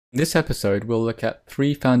In this episode, we'll look at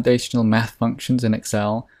 3 foundational math functions in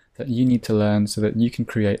Excel that you need to learn so that you can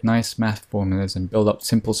create nice math formulas and build up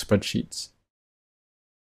simple spreadsheets.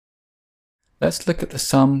 Let's look at the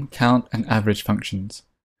sum, count, and average functions.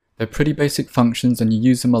 They're pretty basic functions and you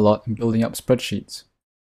use them a lot in building up spreadsheets.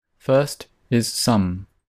 First is sum.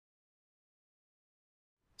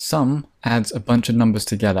 Sum adds a bunch of numbers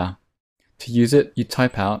together. To use it, you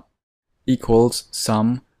type out equals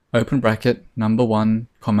sum, open bracket, number 1,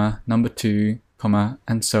 comma, number 2, comma,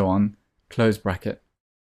 and so on, close bracket.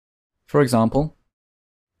 For example,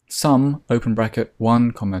 sum, open bracket,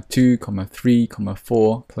 1, 2, 3,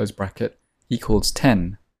 4, close bracket, equals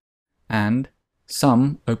 10. And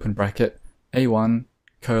sum, open bracket, A1,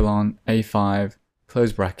 colon, A5,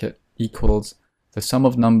 close bracket, equals the sum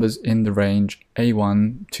of numbers in the range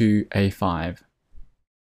A1 to A5.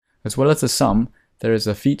 As well as the sum, there is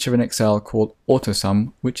a feature in Excel called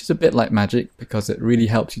AutoSum, which is a bit like magic because it really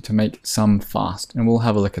helps you to make sum fast, and we'll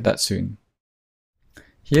have a look at that soon.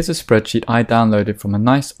 Here's a spreadsheet I downloaded from a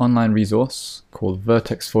nice online resource called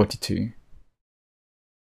Vertex 42.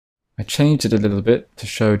 I changed it a little bit to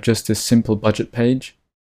show just this simple budget page.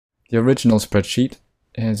 The original spreadsheet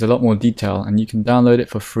is a lot more detail and you can download it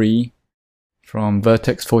for free from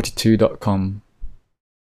vertex42.com.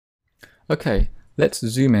 Okay, let's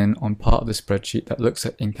zoom in on part of the spreadsheet that looks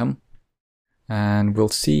at income, and we'll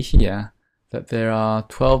see here that there are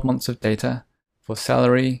 12 months of data for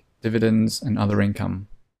salary, dividends, and other income.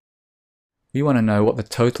 We want to know what the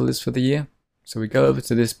total is for the year, so we go over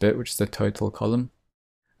to this bit, which is the total column,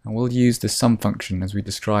 and we'll use the sum function as we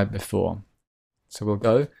described before. So we'll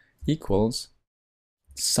go equals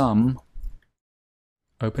sum,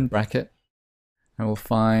 open bracket, and we'll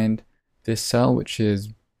find this cell, which is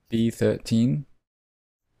B13,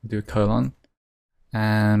 do a colon,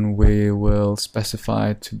 and we will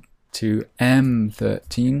specify to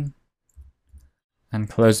M13 and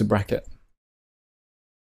close the bracket.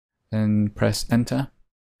 Then press enter,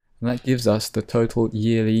 and that gives us the total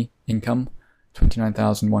yearly income,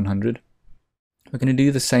 29,100. We're going to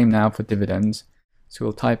do the same now for dividends, so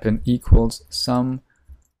we'll type in equals sum,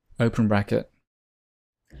 open bracket,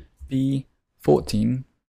 B14,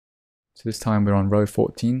 so this time we're on row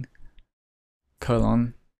 14,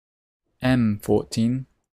 colon, M14,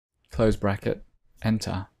 close bracket,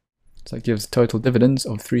 enter. So that gives total dividends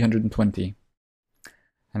of 320.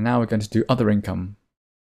 And now we're going to do other income.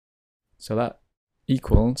 So that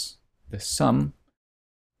equals the sum,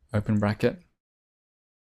 open bracket,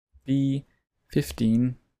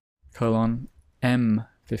 B15, colon,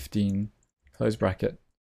 M15, close bracket,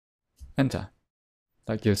 enter.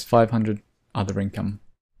 That gives 500 other income.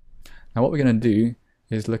 Now what we're going to do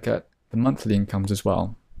is look at the monthly incomes as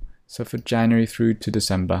well. So for January through to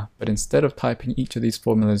December, but instead of typing each of these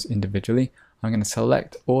formulas individually, I'm going to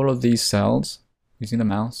select all of these cells using the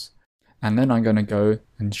mouse, and then I'm going to go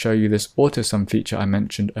and show you this AutoSum feature I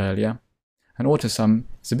mentioned earlier. And AutoSum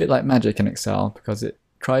is a bit like magic in Excel because it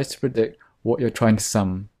tries to predict what you're trying to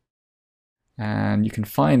sum. And you can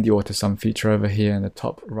find the AutoSum feature over here in the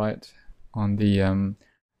top right on the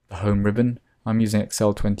home ribbon. I'm using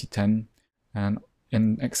Excel 2010, and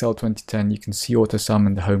in Excel 2010 you can see AutoSum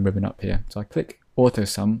in the home ribbon up here. So I click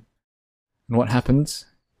AutoSum, and what happens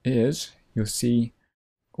is you'll see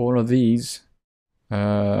all of these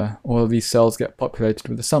cells get populated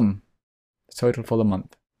with the sum, the total for the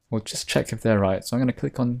month. We'll just check if they're right. So I'm going to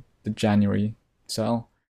click on the January cell,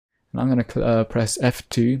 and I'm going to press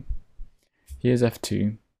F2. Here's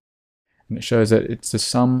F2, and it shows that it's the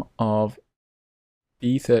sum of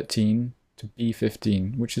B13 to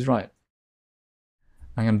B15, which is right.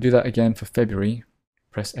 I'm going to do that again for February.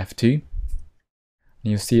 Press F2, and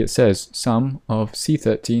you'll see it says sum of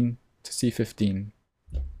C13 to C15.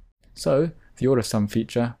 So the AutoSum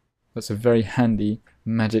feature, that's a very handy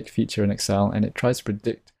magic feature in Excel, and it tries to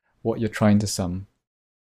predict what you're trying to sum.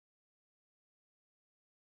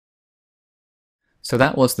 So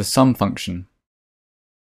that was the sum function.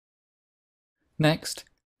 Next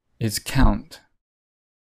is count.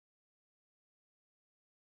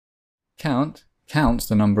 Count counts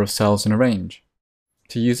the number of cells in a range.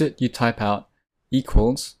 To use it, you type out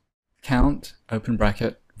equals count, open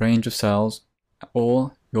bracket, range of cells,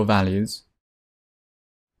 or your values.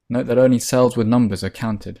 Note that only cells with numbers are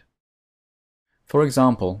counted. For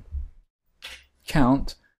example,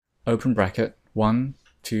 count, open bracket, 1,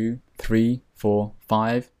 2, 3, 4,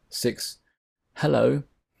 5, 6, hello,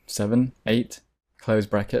 7, 8, close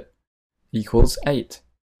bracket, equals 8.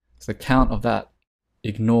 So the count of that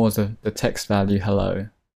ignores the text value hello.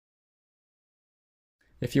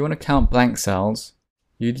 If you want to count blank cells,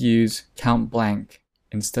 you'd use count blank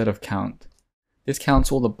instead of count. This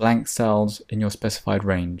counts all the blank cells in your specified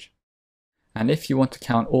range. And if you want to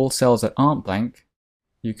count all cells that aren't blank,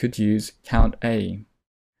 you could use count A.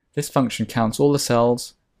 This function counts all the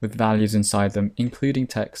cells with values inside them, including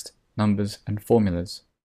text, numbers, and formulas.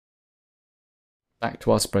 Back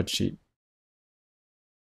to our spreadsheet.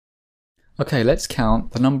 Okay, let's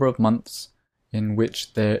count the number of months in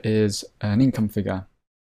which there is an income figure.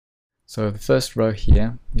 So the first row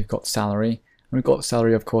here, we've got salary, and we've got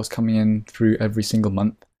salary, of course, coming in through every single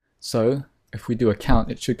month. So if we do a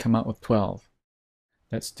count, it should come out with 12.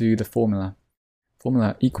 Let's do the formula.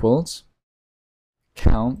 Formula equals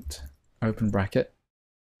count, open bracket,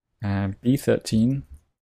 and B13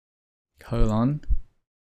 colon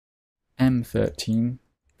M13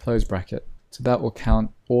 close bracket. So that will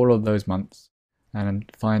count all of those months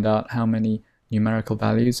and find out how many numerical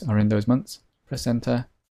values are in those months. Press enter,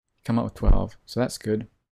 come up with 12. So that's good.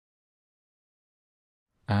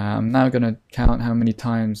 I'm now going to count how many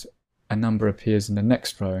times a number appears in the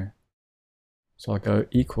next row. So I'll go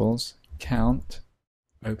equals count,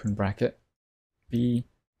 open bracket,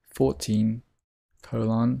 B14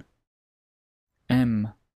 colon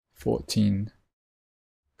M14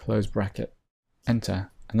 close bracket,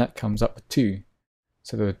 enter, and that comes up with 2.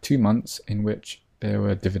 So there were 2 months in which there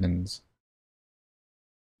were dividends.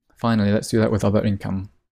 Finally, let's do that with other income.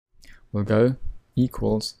 We'll go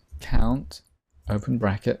equals count, open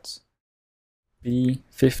brackets,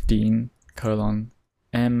 B15 colon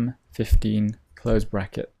M15 close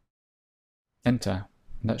bracket, enter.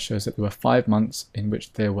 And that shows that there were 5 months in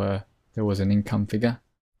which there was an income figure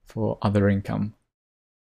for other income.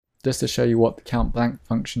 Just to show you what the count blank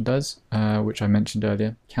function does, which I mentioned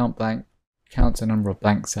earlier, count blank counts a number of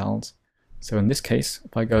blank cells. So in this case,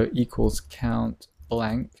 if I go equals count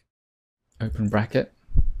blank, open bracket,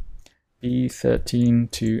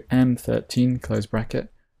 B13 to M13 close bracket,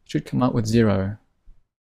 it should come up with 0.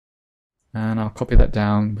 And I'll copy that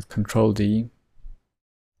down with Control D.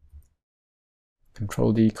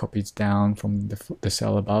 Control D copies down from the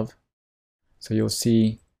cell above. So you'll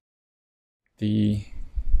see these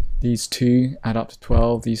 2 add up to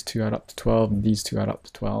 12, these 2 add up to 12, and these 2 add up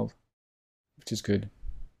to 12, which is good.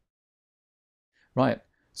 Right,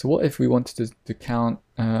 so what if we wanted to count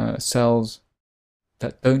cells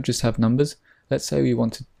that don't just have numbers? Let's say we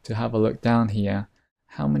wanted to have a look down here.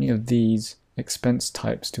 How many of these expense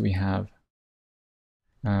types do we have?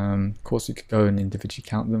 Of course, you could go and individually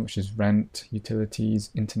count them, which is rent,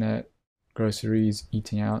 utilities, internet, groceries,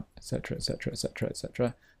 eating out, etc., etc., etc.,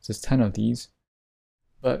 etc. So there's 10 of these.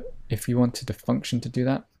 But if we wanted a function to do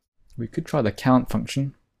that, we could try the count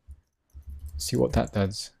function, see what that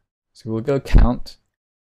does. So we'll go count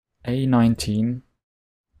A19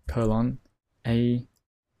 colon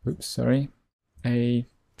A28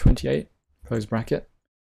 close bracket.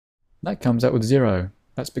 That comes out with 0.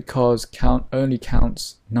 That's because count only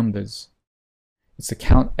counts numbers. It's the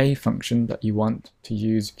count A function that you want to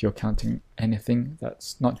use if you're counting anything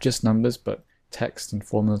that's not just numbers but text and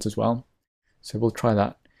formulas as well. So we'll try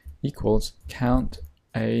that. Equals count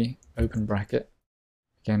A open bracket.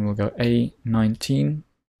 Again, we'll go A19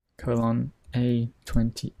 colon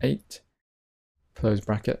A28 close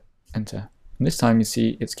bracket, enter. And this time you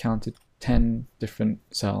see it's counted 10 different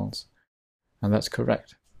cells, and that's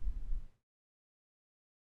correct.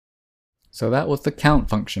 So that was the count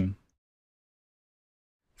function.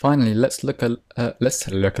 Finally, let's take a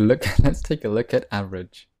look at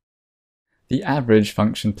average. The average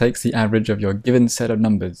function takes the average of your given set of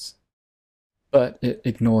numbers, but it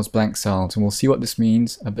ignores blank cells, and we'll see what this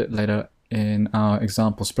means a bit later in our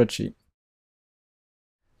example spreadsheet.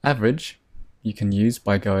 Average you can use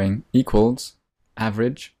by going equals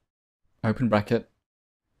average, open bracket,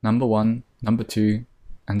 number 1, number 2,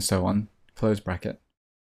 and so on, close bracket.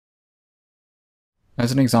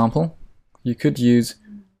 As an example, you could use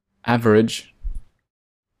average,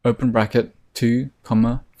 open bracket, 2,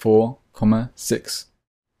 4, 6,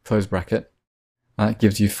 close bracket, and that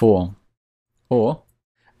gives you 4. Or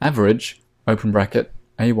average, open bracket,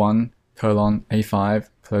 A1, colon, A5,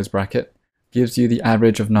 close bracket, gives you the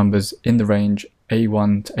average of numbers in the range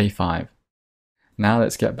A1 to A5. Now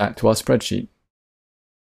let's get back to our spreadsheet.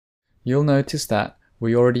 You'll notice that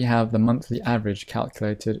we already have the monthly average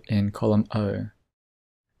calculated in column O.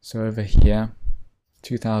 So over here,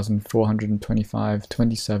 2,425,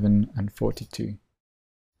 27, and 42.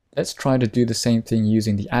 Let's try to do the same thing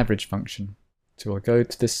using the average function. So we'll go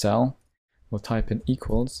to this cell, we'll type in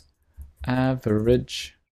equals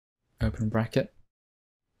average, open bracket,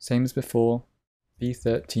 same as before,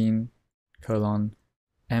 B13, colon,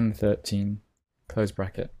 M13, close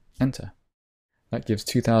bracket, enter. That gives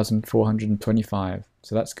 2,425,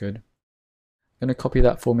 so that's good. I'm going to copy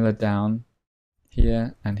that formula down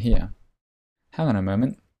here and here. Hang on a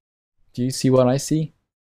moment. Do you see what I see?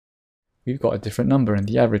 We've got a different number in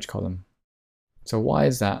the average column. So why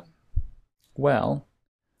is that? Well,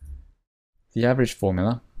 the average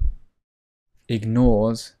formula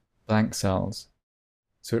ignores blank cells.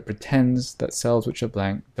 So it pretends that cells which are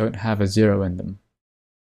blank don't have a 0 in them.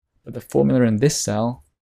 But the formula in this cell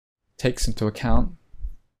takes into account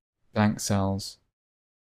blank cells.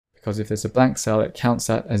 Because if there's a blank cell, it counts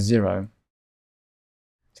that as 0.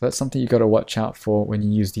 So that's something you've got to watch out for when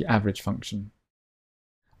you use the average function.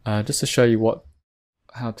 Just to show you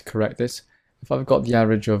how to correct this, if I've got the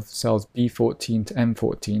average of cells B14 to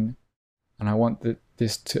M14, and I want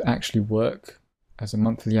this to actually work as a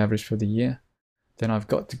monthly average for the year, then I've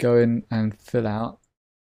got to go in and fill out,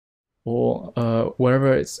 or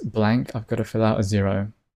wherever it's blank, I've got to fill out a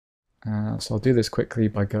 0. So I'll do this quickly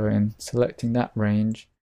by selecting that range,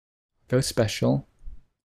 go special,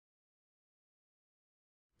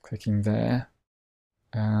 clicking there.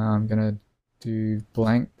 I'm going to do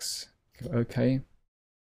blanks, go OK.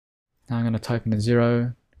 Now I'm going to type in a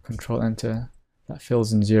 0, Control Enter. That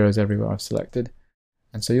fills in zeros everywhere I've selected.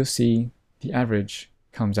 And so you'll see the average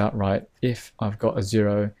comes out right if I've got a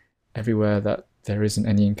 0 everywhere that there isn't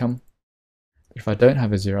any income. But if I don't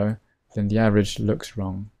have a 0, then the average looks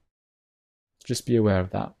wrong. Just be aware of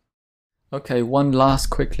that. Okay, one last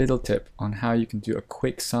quick little tip on how you can do a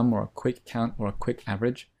quick sum or a quick count or a quick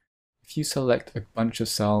average. If you select a bunch of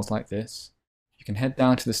cells like this, you can head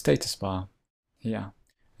down to the status bar here,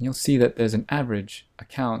 and you'll see that there's an average, a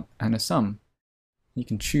count, and a sum. You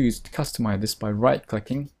can choose to customize this by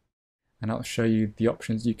right-clicking, and I'll show you the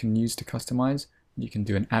options you can use to customize. You can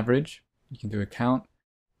do an average, you can do a count,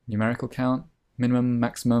 numerical count, minimum,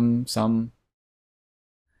 maximum, sum.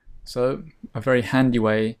 So a very handy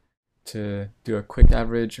way to do a quick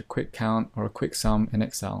average, a quick count, or a quick sum in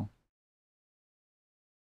Excel.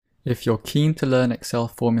 If you're keen to learn Excel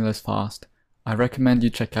formulas fast, I recommend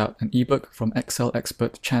you check out an ebook from Excel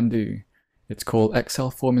expert Chandu. It's called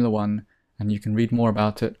Excel Formula 1, and you can read more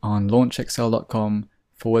about it on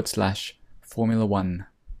launchexcel.com/Formula 1.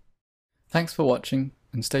 Thanks for watching,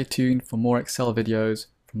 and stay tuned for more Excel videos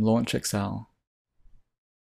from Launch Excel.